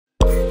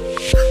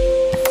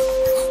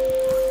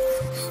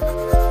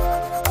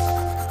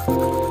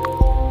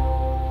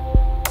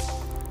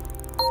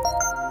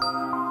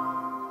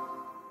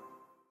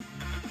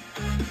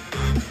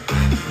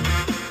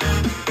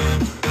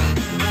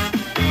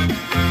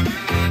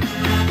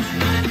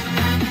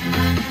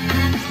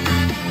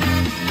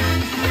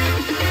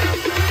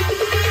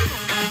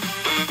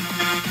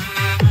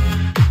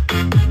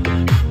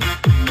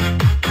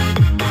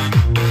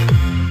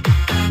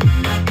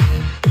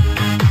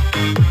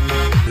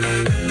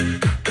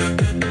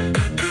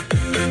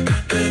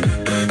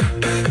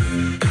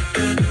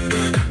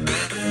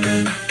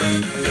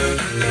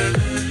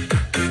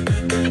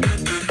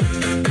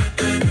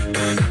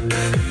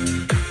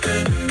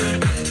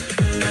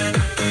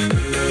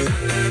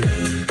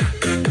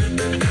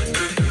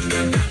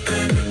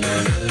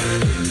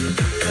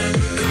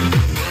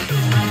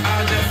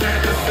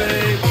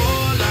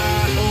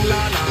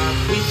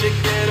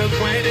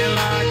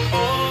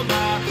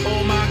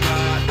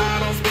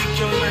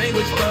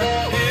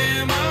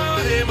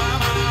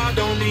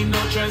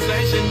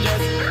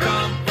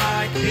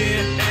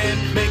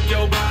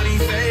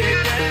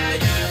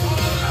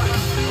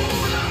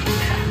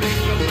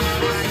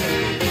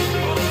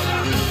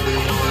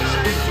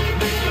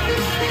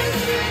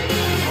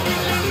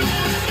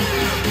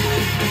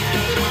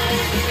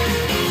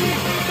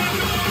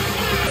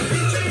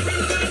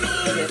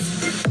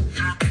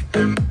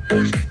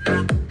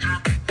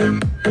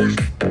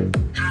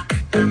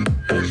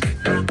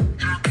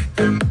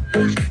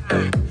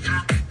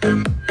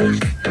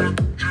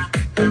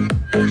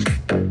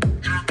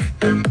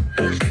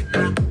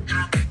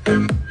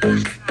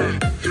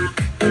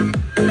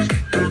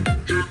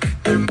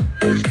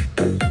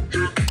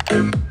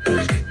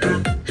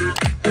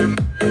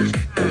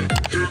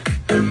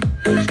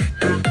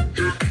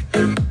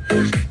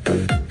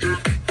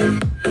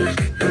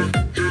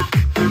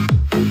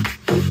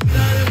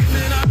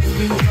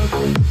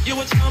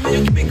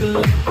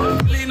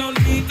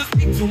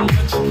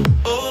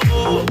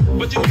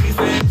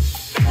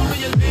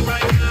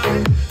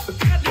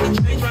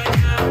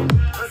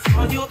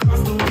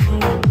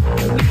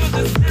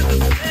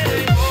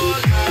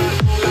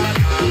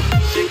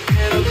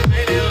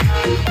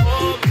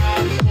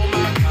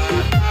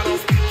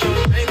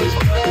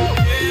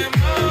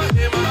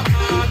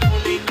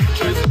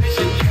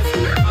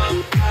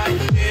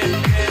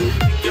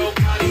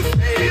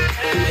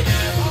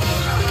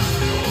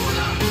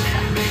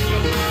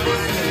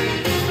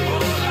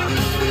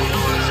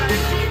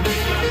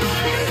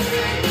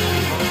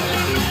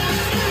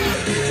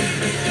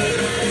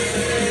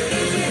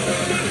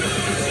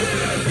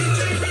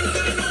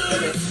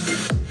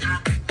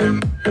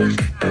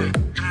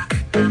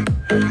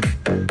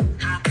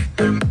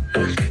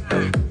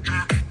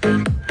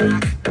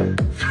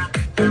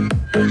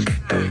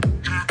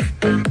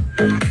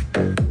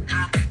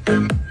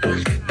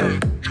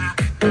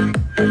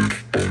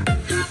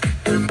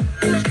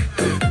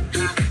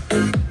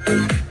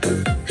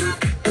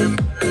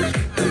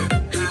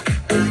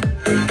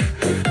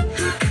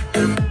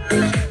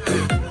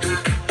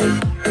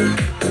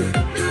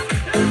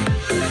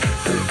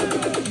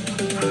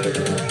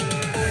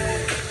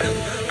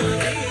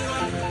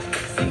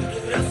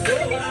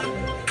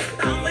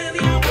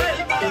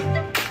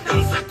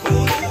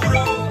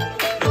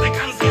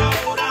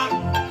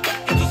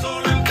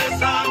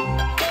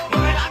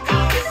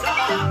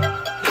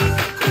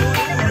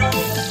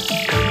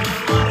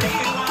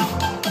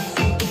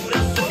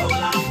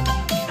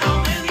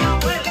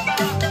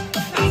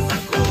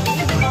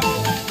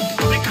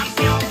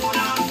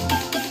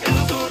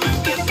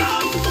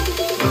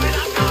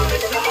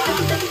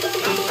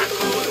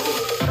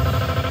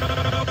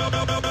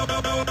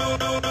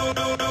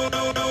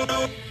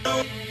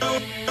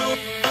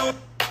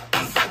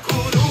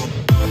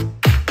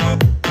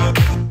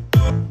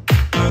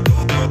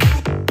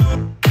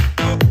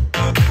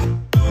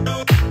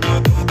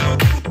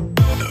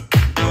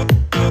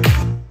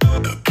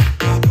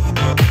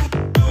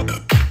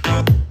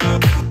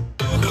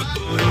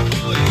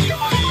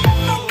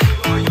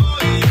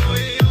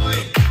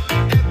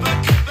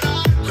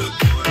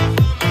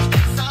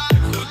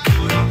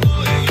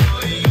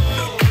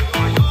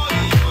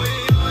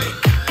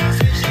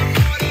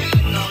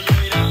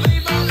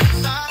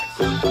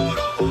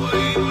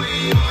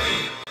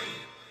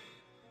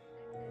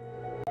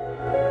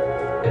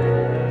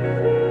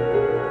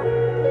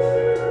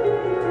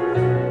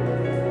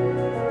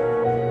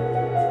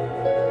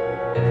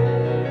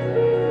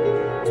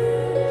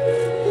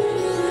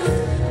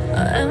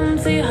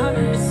Empty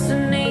hearts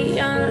and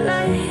neon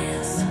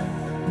lights,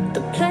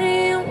 they're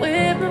playing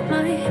with my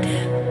mind.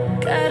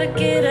 Gotta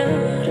get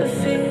out of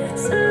here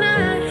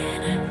tonight.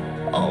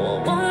 Oh,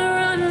 I wanna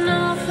run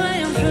off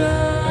and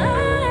fly.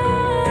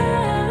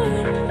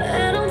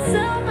 And I'll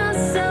tell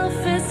myself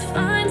it's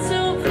fine to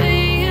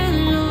be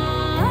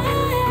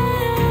alone,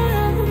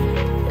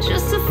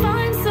 just to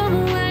find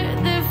somewhere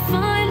that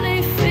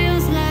finally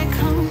feels like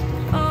home.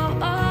 Oh,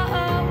 oh,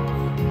 oh.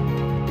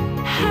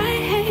 I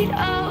hate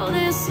all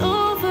this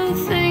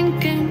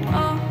overthinking.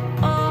 Oh,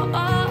 oh,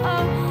 oh,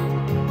 oh.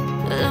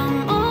 The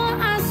more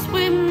I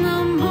swim, the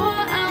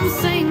more I'm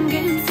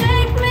sinking.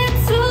 Take me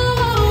to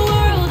a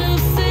world of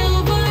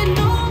silver,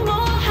 no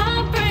more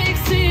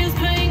heartbreaks, tears,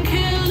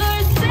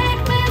 painkillers.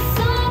 Take me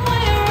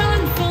somewhere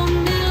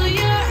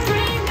unfamiliar.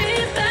 Bring me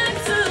back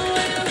to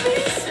where we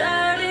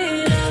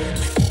started out.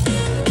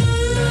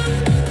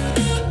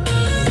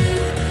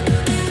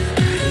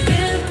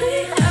 Get me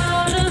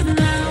out of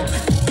now.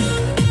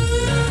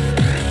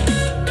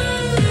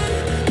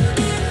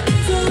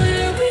 To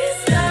where we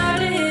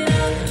started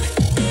out.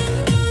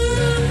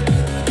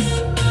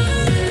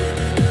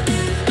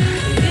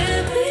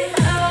 Get me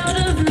out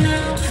of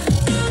now.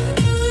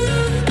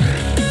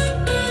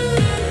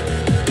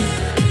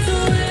 To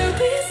where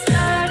we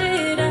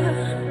started out.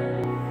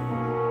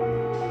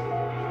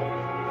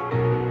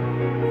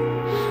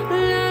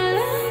 La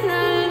la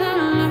la la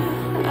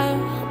la.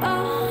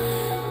 Oh,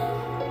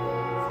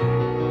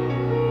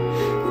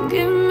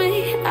 get me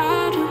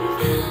out of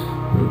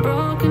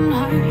broken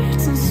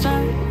hearts and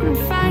starting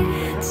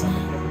fights,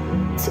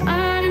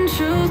 turning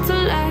truth to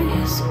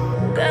lies.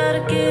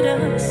 Gotta get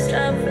up,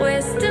 stop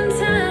wasting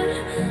time.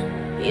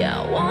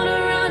 Yeah, I wanna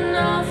run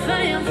off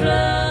and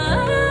fly.